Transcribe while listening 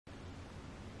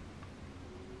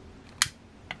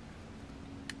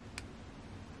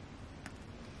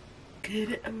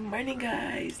Good morning,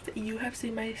 guys. You have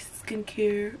seen my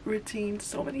skincare routine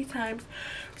so many times,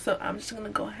 so I'm just gonna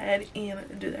go ahead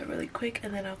and do that really quick,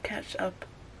 and then I'll catch up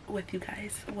with you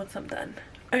guys once I'm done.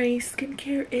 Alright,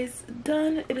 skincare is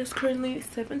done. It is currently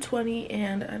 7:20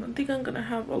 and I don't think I'm gonna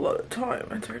have a lot of time.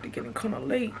 It's already getting kind of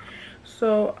late,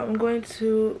 so I'm going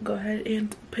to go ahead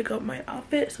and pick up my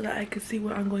outfit so that I can see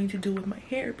what I'm going to do with my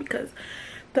hair, because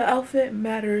the outfit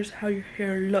matters how your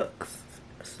hair looks.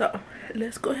 So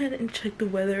let's go ahead and check the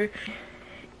weather.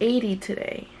 80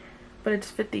 today, but it's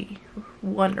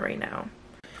 51 right now.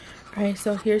 All right,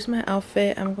 so here's my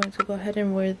outfit. I'm going to go ahead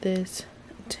and wear this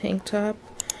tank top,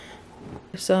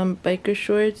 some biker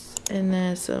shorts, and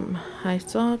then some high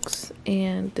socks,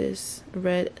 and this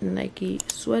red Nike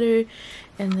sweater,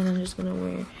 and then I'm just gonna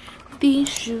wear these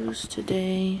shoes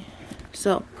today.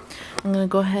 So I'm gonna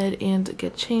go ahead and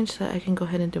get changed so that I can go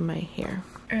ahead and do my hair.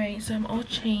 Alright, so I'm all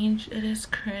changed. It is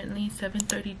currently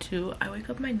 7:32. I wake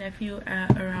up my nephew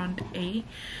at around 8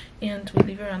 and we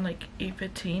leave around like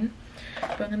 8:15.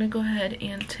 But I'm gonna go ahead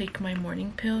and take my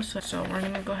morning pills. So we're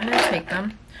gonna go ahead and take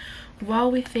them while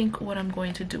we think what I'm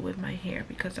going to do with my hair,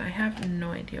 because I have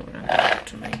no idea what I'm going to do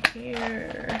to my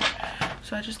hair.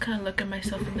 So I just kind of look at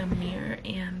myself in the mirror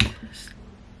and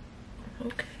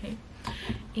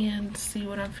and see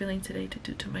what I'm feeling today to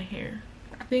do to my hair.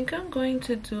 I think I'm going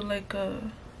to do like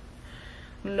a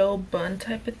low bun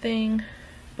type of thing,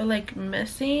 but like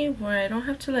messy, where I don't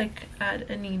have to like add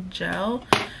any gel.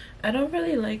 I don't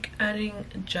really like adding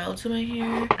gel to my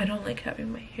hair. I don't like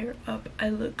having my hair up. I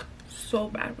look so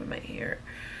bad with my hair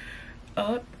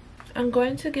up. I'm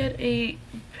going to get a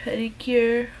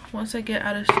pedicure once I get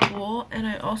out of school, and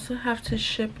I also have to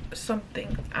ship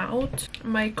something out.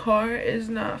 My car is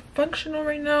not functional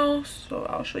right now, so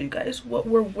I'll show you guys what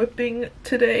we're whipping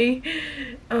today.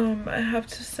 I have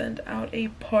to send out a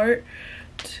part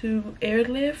to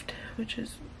Airlift, which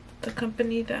is the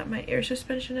company that my air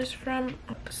suspension is from.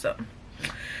 So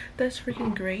that's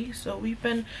freaking great. So we've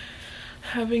been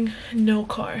having no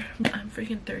car. I'm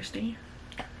freaking thirsty.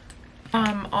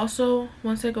 Also,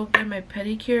 once I go get my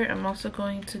pedicure, I'm also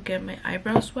going to get my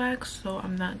eyebrows waxed. So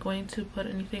I'm not going to put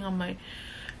anything on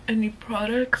any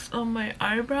products on my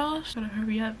eyebrows. Gotta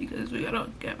hurry up because we gotta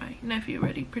get my nephew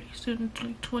ready pretty soon,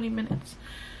 like 20 minutes.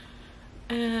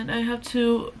 And I have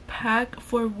to pack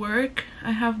for work.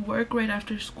 I have work right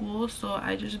after school, so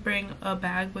I just bring a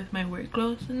bag with my work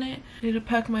clothes in it. I need to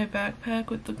pack my backpack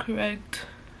with the correct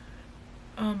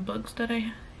books that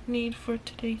I need for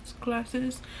today's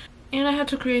classes. And I had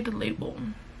to create the label.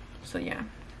 So yeah,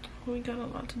 we got a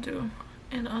lot to do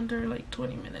in under like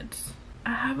 20 minutes.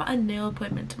 I have a nail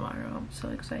appointment tomorrow. I'm so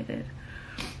excited.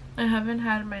 I haven't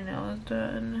had my nails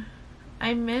done.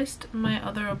 I missed my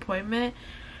other appointment.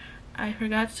 I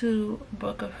forgot to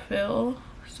book a fill,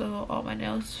 so all my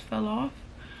nails fell off.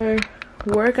 For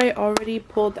work, I already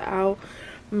pulled out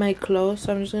my clothes,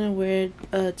 so I'm just gonna wear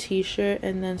a t-shirt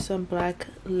and then some black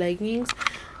leggings.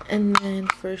 And then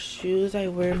for shoes, I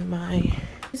wear my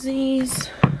Yeezys.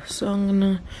 So I'm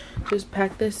gonna just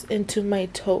pack this into my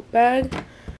tote bag,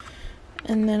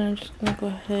 and then I'm just gonna go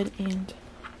ahead and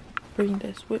bring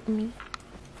this with me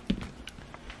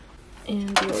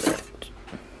and deodorant.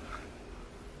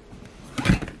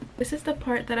 This is the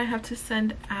part that I have to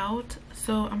send out,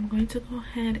 so I'm going to go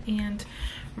ahead and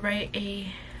write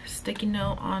a sticky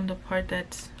note on the part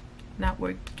that's not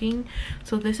working.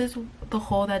 So this is the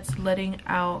hole that's letting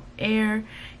out air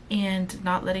and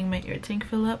not letting my air tank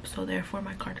fill up, so therefore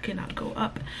my card cannot go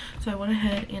up. So I went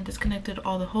ahead and disconnected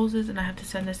all the hoses, and I have to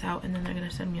send this out, and then they're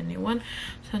gonna send me a new one.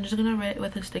 So I'm just gonna write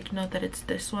with a sticky note that it's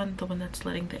this one, the one that's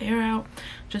letting the air out,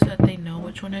 just so that they know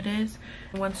which one it is.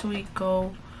 Once we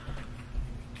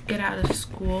get out of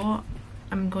school,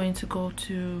 I'm going to go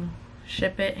to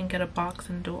ship it and get a box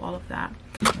and do all of that.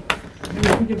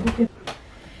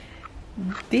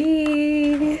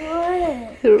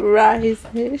 Rise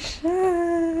and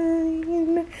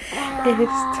shine.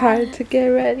 It's time to get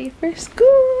ready for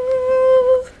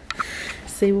school.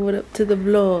 Say what up to the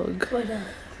vlog.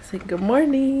 Say good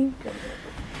morning.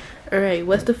 Alright,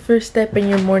 what's the first step in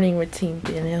your morning routine,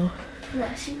 Danielle?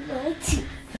 Brushing my teeth.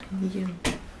 You.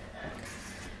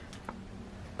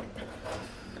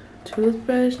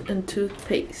 Toothbrush and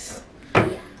toothpaste.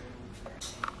 Yeah.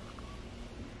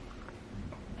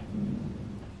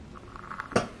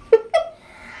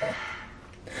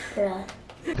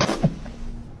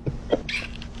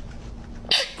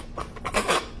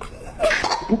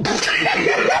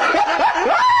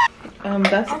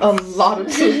 That's a lot of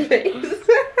toothpaste.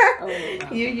 Oh,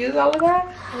 no. You use all of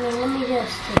that? Let me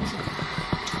just fix it.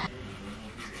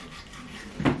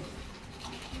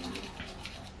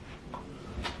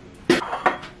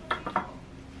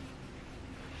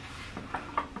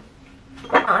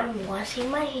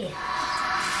 washing my hands.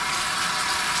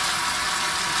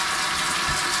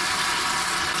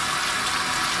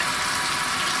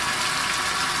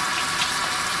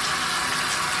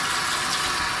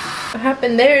 What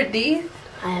happened there, D?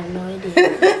 I have no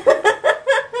idea.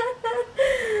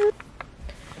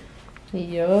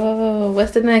 Yo,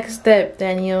 what's the next step,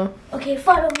 Daniel? Okay,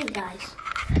 follow me, guys.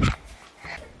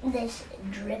 This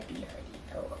drippy hoodie.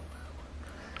 Oh,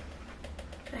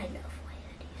 I love white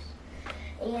hoodies.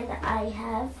 And I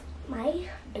have my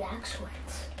black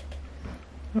sweats.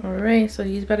 Alright, so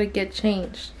he's about to get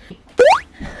changed.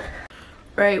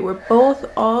 Right, we're both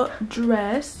all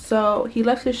dressed. So he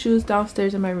left his shoes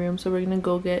downstairs in my room, so we're gonna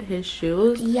go get his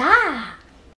shoes. Yeah.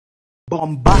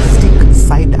 Bombastic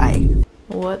side eye.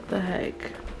 What the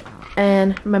heck?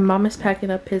 And my mom is packing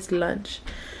up his lunch.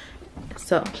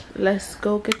 So let's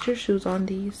go get your shoes on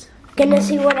these. Gonna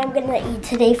see what I'm gonna eat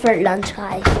today for lunch,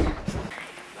 guys.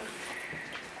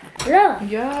 Look,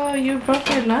 Yo, you brought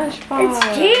your lunch box.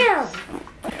 it's jam.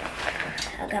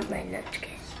 I got my lunch kit.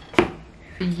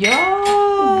 Yo.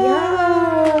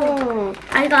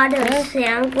 I got a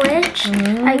sandwich.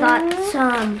 I got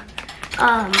some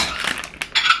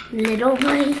little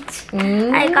bites.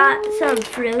 I got some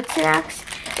fruit snacks,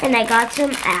 and I got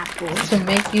some apples. To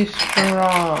make you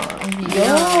strong.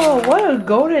 Yo, what a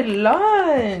golden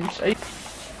lunch.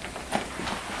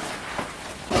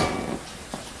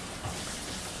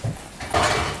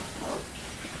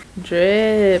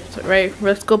 Dripped. Right,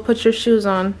 let's go put your shoes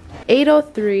on.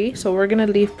 8:03, so we're gonna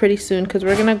leave pretty soon because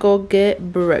we're gonna go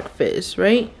get breakfast,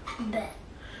 right? Bet.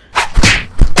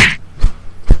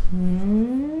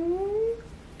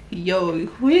 Yo,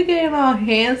 who you getting all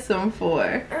handsome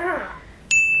for?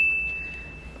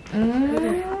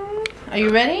 Are you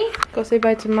ready? Go say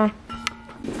bye to mom.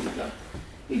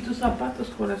 ¿Y tus zapatos,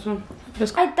 corazón?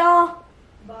 Let's go. I thought.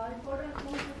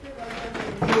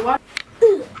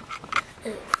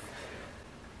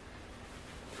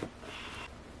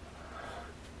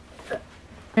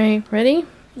 Alright, ready?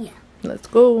 Yeah. Let's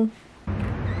go.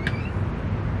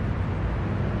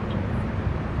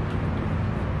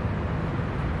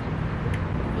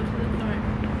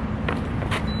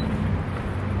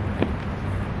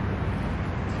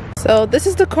 So this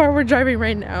is the car we're driving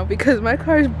right now because my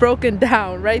car is broken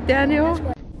down, right, Daniel?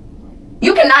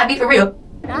 You cannot be for real.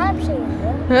 I'm saying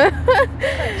that's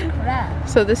crap.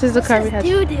 So this is the car we have.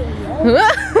 Doo-doo, yo.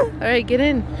 Alright, get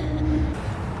in.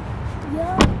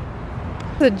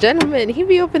 The gentleman, he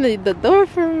be opening the door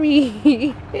for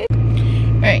me.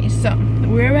 Alright, so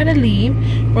we're about to leave.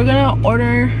 We're gonna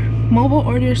mobile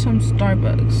order some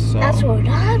Starbucks. So That's what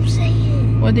I'm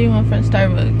saying. what do you want from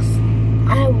Starbucks?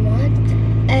 I want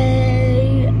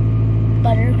a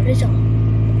butter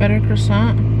croissant. Better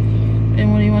croissant?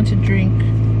 And what do you want to drink?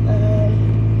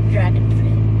 Dragon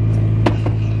fruit.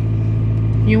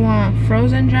 You want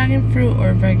frozen dragon fruit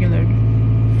or regular?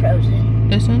 Frozen.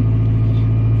 This one?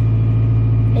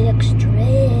 It looks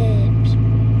strips.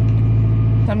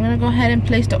 So I'm gonna go ahead and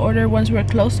place the order once we're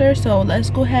closer. So let's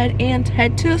go ahead and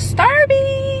head to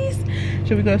Starbucks.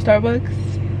 Should we go to Starbucks?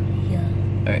 Yeah.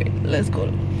 Alright, let's go.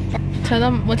 Tell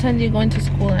them what time are you going to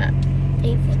school at?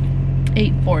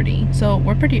 8:40. 8:40. So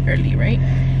we're pretty early, right?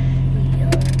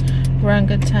 Yeah. We're on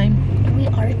good time. We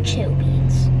are chill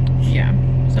beans. Yeah.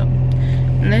 So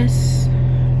let's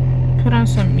put on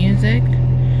some music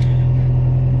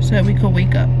so that we could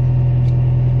wake up.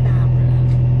 Nah, bro.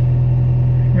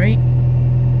 Right? I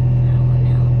don't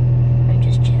know. I'm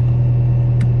just chill.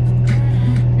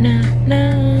 Na na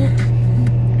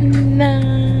na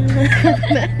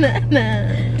na na na.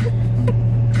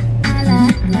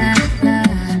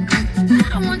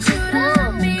 I want you to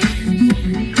love me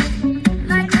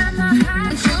like I'm a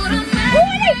hot shoulder man.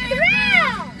 Holy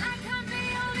crap!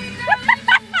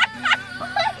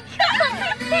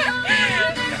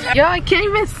 Yo, I can't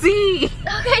even see.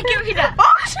 Okay, give me that.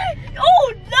 Oh shit!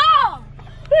 Oh no!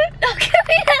 No, give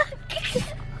me that.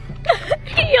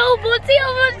 Yo, Bootsy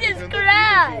almost just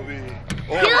crashed.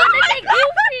 Yo, look at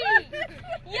Goofy.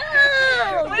 Yo,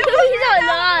 Goofy's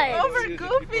alive. Over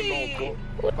Goofy.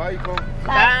 Bye, Icon.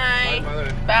 Bye. Madre.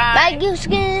 Bye, Goofy.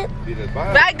 Diles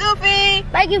bye. Bye, Goofy.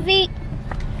 Bye, Goofy.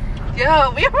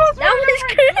 Yo, we almost That was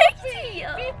crazy. Yo.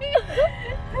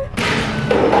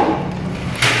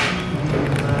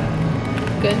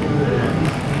 Good.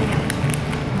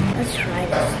 Let's try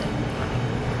this.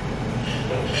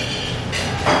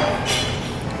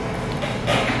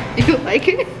 You like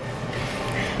it?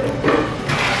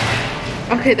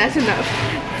 Okay, that's enough.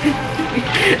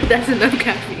 That's enough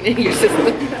caffeine in your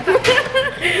system.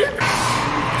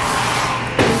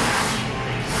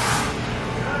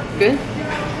 Good?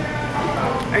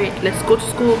 Alright, let's go to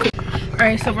school.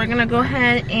 Alright, so we're gonna go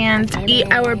ahead and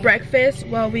eat our breakfast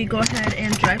while we go ahead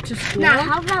and drive to school. Now,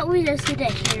 how about we just sit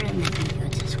here and then go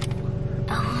to school?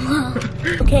 Oh.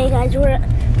 Okay, guys,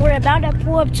 we're about to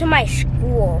pull up to my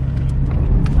school.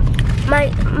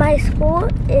 My school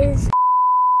is.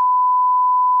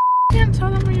 You can't tell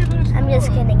them where you're going to school. I'm just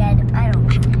kidding. I don't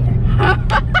care.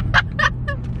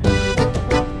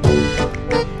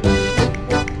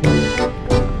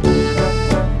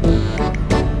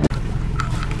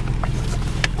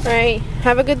 Alright,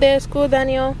 have a good day at school,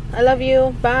 Daniel. I love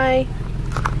you. Bye.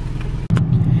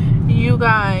 You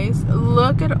guys,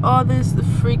 look at all this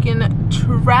freaking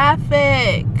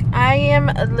traffic. I am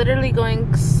literally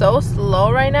going so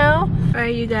slow right now.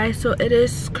 Alright, you guys, so it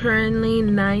is currently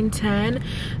 9:10.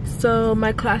 So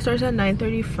my class starts at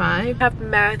 9:35. I have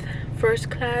math first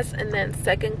class, and then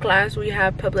second class we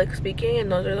have public speaking,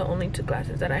 and those are the only 2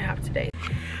 classes that I have today.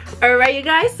 Alright, you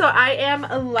guys, so I am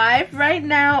live right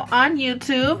now on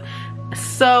YouTube.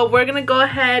 So we're gonna go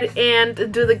ahead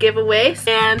and do the giveaway,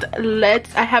 and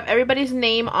I have everybody's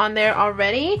name on there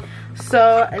already,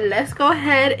 so let's go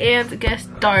ahead and get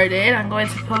started. I'm going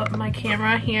to put my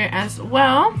camera here as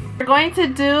well. We're going to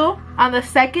do, on the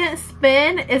second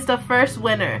spin is the first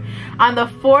winner, on the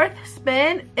 4th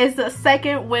spin is the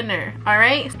second winner. All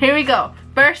right, here we go.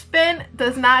 First spin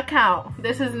does not count.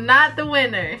 This is not the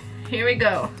winner. Here we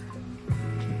go.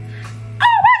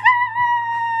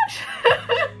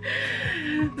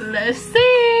 Let's see.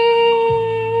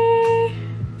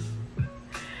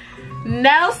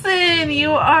 Nelson,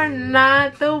 you are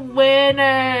not the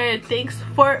winner. Thanks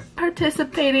for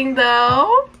participating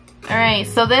though. Alright,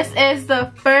 so this is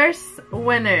the first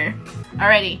winner.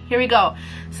 Alrighty, here we go.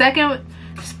 Second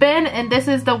spin, and this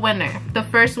is the winner. The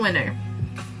first winner.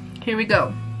 Here we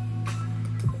go.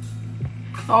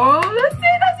 Oh, let's see.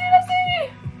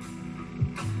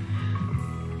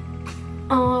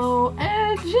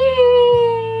 OMG!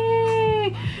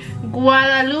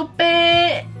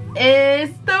 Guadalupe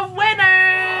is the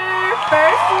winner!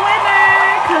 First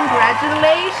winner!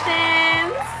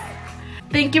 Congratulations!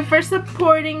 Thank you for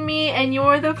supporting me, and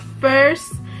you're the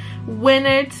first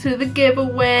winner to the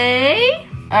giveaway.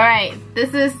 Alright,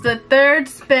 this is the 3rd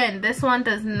spin. This one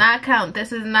does not count.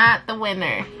 This is not the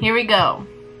winner. Here we go.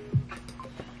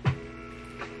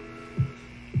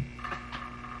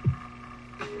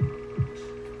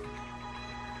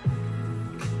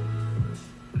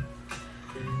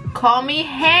 Call me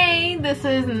Hey. This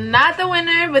is not the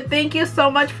winner, but thank you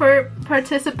so much for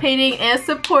participating and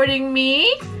supporting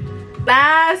me.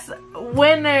 Last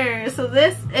winner. So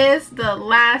this is the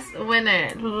last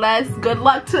winner. Good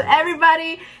luck to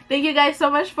everybody. Thank you guys so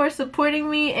much for supporting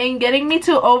me and getting me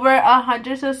to over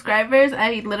 100 subscribers.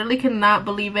 I literally cannot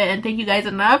believe it, and thank you guys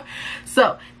enough.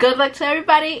 So good luck to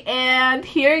everybody, and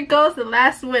here goes the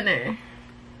last winner.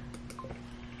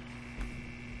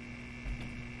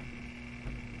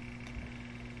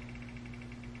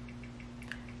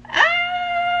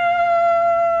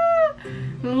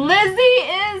 Lizzie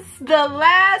is the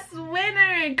last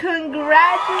winner.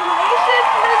 Congratulations,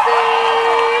 Lizzie.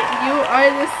 You are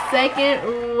the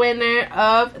second winner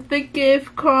of the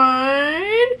gift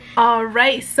card.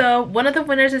 Alright, so one of the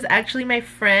winners is actually my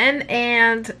friend,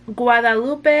 and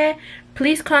Guadalupe,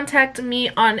 please contact me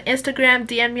on Instagram,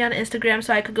 DM me on Instagram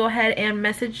so I could go ahead and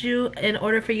message you in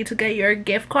order for you to get your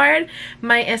gift card.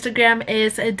 My Instagram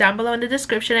is down below in the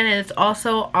description, and it's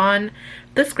also on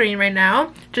the screen right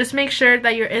now. Just make sure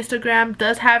that your Instagram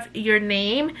does have your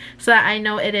name so that I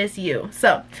know it is you.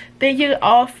 So thank you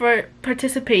all for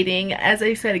participating, as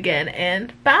I said again,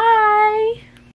 and bye.